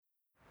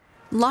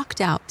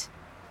Locked Out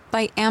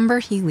by Amber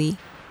Healy,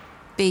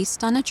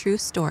 based on a true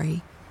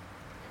story.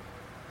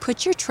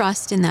 Put your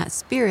trust in that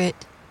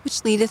Spirit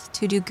which leadeth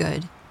to do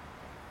good.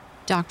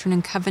 Doctrine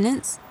and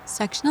Covenants,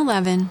 section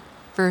 11,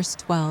 verse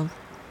 12.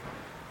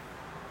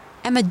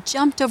 Emma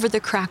jumped over the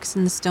cracks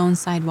in the stone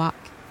sidewalk.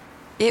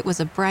 It was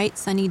a bright,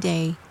 sunny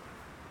day.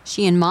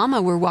 She and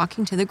Mama were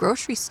walking to the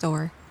grocery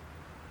store.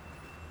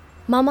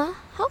 Mama,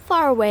 how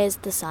far away is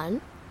the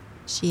sun?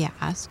 She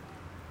asked.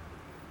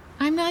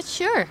 I'm not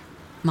sure,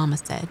 Mama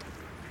said.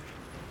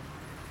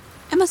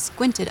 Emma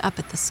squinted up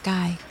at the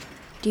sky.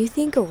 Do you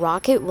think a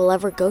rocket will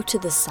ever go to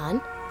the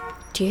sun?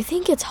 Do you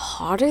think it's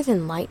hotter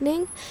than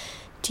lightning?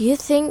 Do you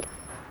think...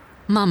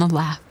 Mama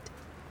laughed.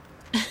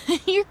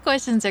 Your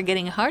questions are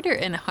getting harder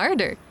and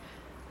harder.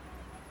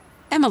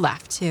 Emma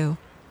laughed too.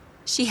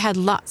 She had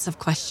lots of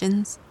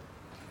questions.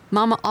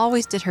 Mama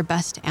always did her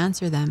best to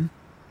answer them.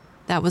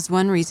 That was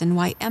one reason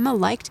why Emma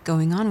liked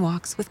going on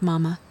walks with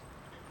Mama.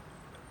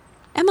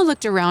 Emma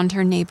looked around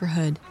her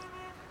neighborhood.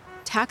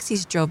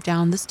 Taxis drove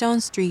down the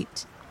stone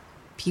street.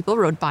 People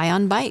rode by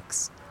on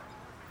bikes.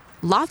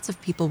 Lots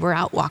of people were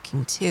out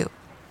walking too.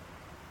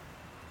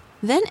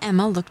 Then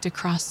Emma looked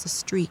across the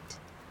street.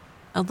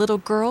 A little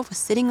girl was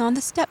sitting on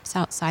the steps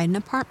outside an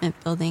apartment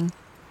building.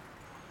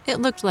 It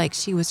looked like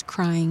she was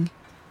crying.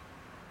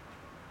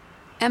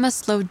 Emma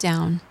slowed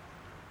down.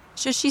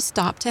 Should she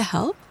stop to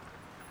help?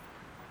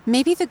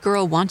 Maybe the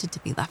girl wanted to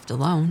be left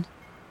alone.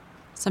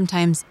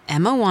 Sometimes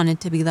Emma wanted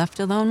to be left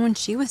alone when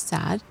she was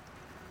sad.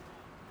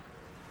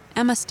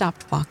 Emma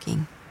stopped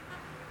walking.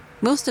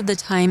 Most of the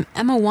time,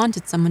 Emma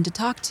wanted someone to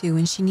talk to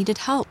and she needed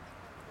help.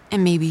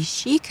 And maybe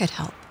she could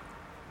help.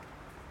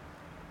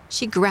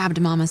 She grabbed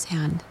Mama's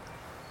hand.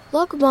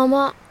 Look,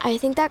 Mama, I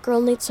think that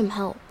girl needs some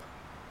help.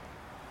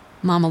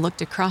 Mama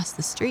looked across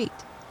the street.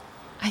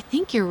 I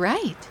think you're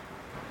right.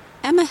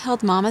 Emma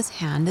held Mama's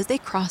hand as they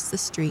crossed the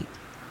street.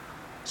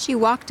 She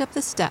walked up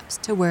the steps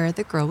to where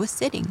the girl was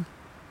sitting.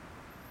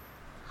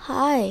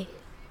 Hi,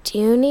 do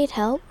you need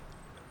help?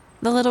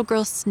 The little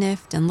girl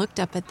sniffed and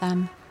looked up at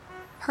them.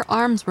 Her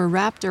arms were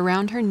wrapped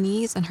around her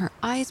knees and her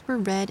eyes were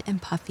red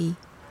and puffy.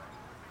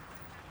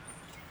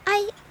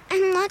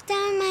 I'm locked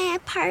out of my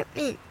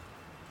apartment.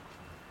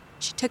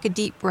 She took a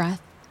deep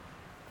breath.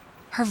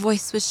 Her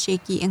voice was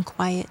shaky and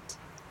quiet.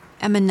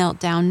 Emma knelt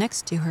down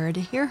next to her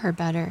to hear her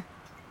better.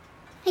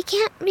 I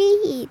can't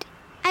read.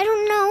 I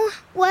don't know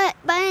what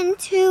button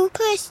to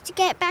push to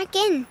get back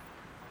in.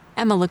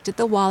 Emma looked at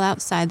the wall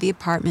outside the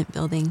apartment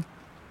building.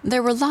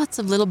 There were lots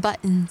of little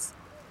buttons.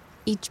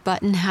 Each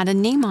button had a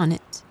name on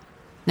it.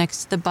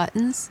 Next to the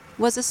buttons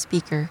was a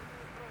speaker.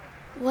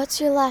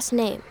 What's your last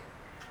name?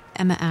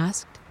 Emma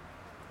asked.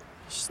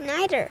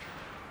 Schneider.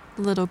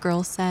 The little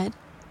girl said.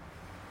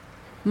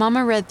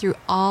 Mama read through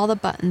all the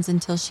buttons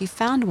until she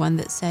found one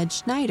that said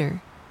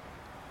Schneider.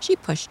 She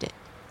pushed it.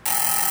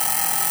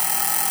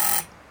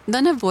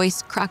 Then a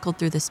voice crackled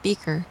through the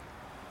speaker.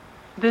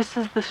 This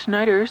is the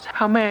Schneiders.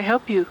 How may I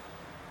help you?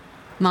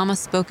 Mama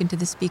spoke into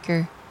the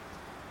speaker.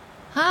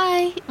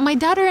 Hi, my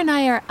daughter and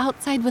I are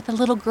outside with a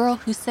little girl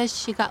who says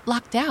she got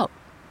locked out.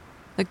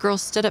 The girl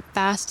stood up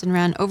fast and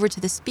ran over to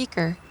the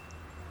speaker.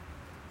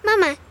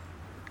 Mama,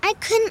 I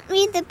couldn't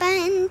read the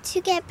button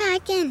to get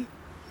back in,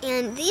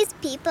 and these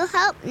people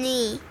helped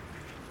me.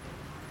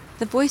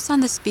 The voice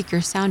on the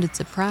speaker sounded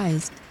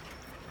surprised.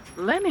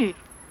 Lenny,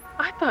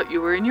 I thought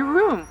you were in your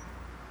room.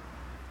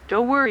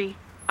 Don't worry,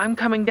 I'm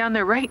coming down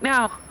there right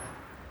now.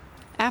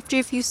 After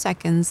a few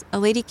seconds, a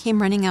lady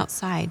came running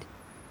outside.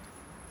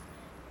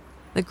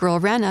 The girl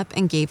ran up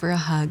and gave her a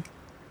hug.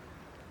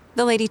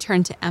 The lady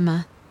turned to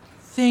Emma.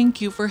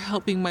 Thank you for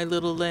helping my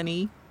little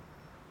Lenny.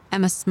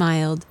 Emma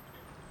smiled.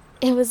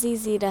 It was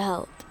easy to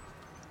help.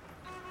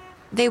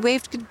 They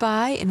waved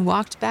goodbye and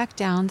walked back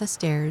down the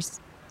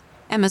stairs.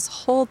 Emma's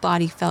whole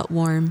body felt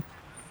warm.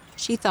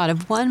 She thought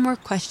of one more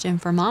question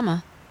for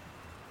Mama.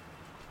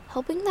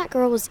 Helping that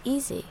girl was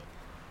easy.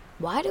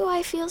 Why do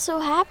I feel so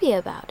happy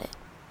about it?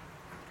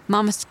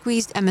 Mama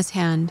squeezed Emma's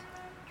hand.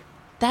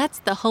 That's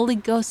the Holy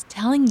Ghost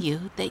telling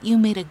you that you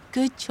made a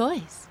good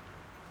choice.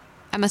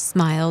 Emma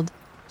smiled.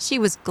 She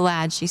was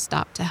glad she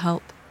stopped to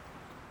help.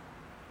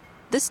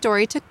 The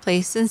story took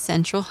place in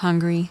central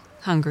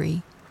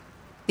Hungary.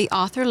 The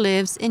author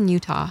lives in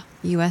Utah,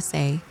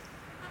 USA.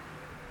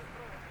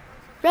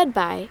 Read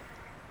by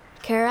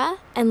Kara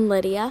and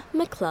Lydia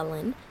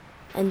McClellan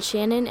and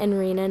Shannon and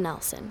Rena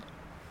Nelson.